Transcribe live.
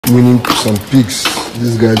weaning some pigs.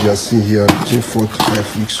 This guy you are seeing here between 4 to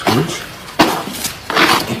 5 weeks old.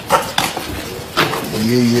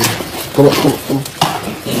 Yeah. Come on.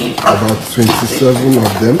 About 27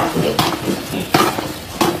 of them.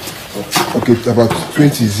 Okay, about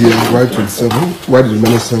 20 is here. Why 27? Why the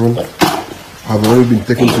remaining 7 have already been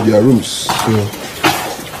taken to their rooms? So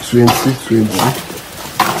 20.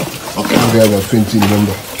 Okay, there are 20 in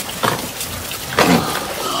number.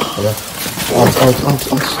 Yeah. Out.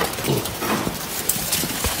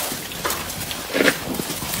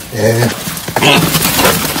 Yeah.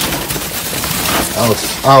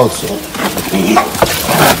 Out.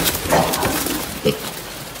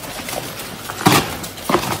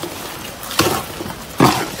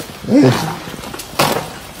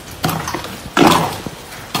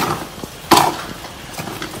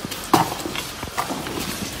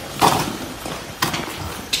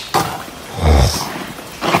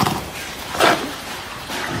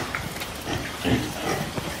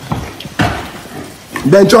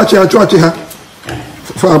 Then church here.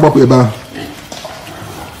 For about about.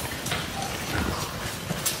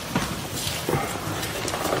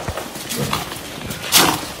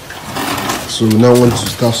 So we now want to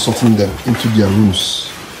start sorting them into their rooms.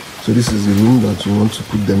 So this is the room that we want to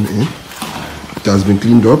put them in. It has been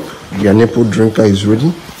cleaned up. Their nipple drinker is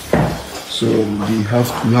ready. So we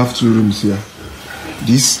have 2 rooms here.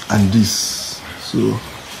 This and this. So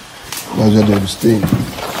that's where they will stay.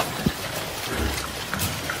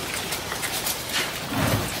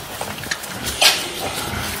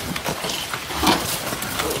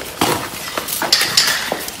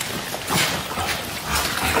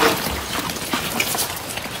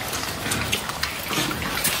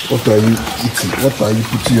 What are you eating? What are you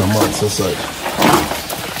putting your mouth inside?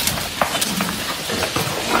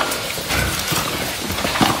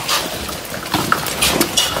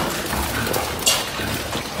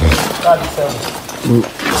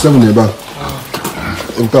 That's 7 about.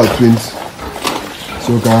 In fact, 20.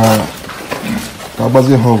 So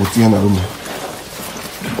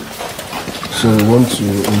so we want to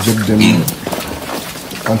inject them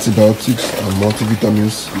antibiotics and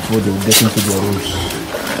multivitamins before they get into their rooms.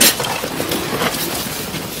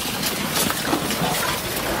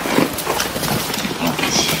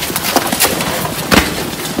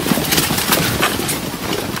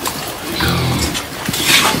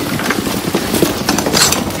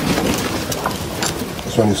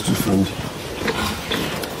 This one is too friendly.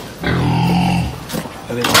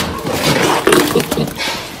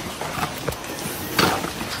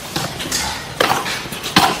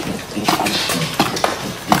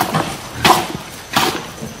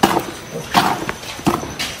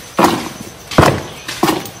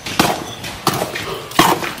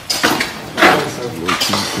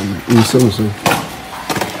 Seven.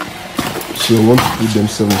 So I want to put them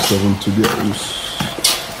 7 to their rooms.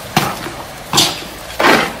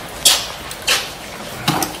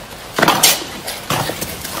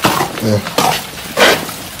 Yeah.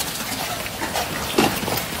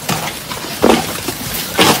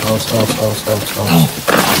 Out.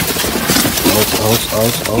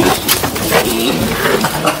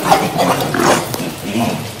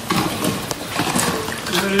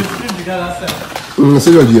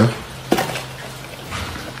 C'est le dia.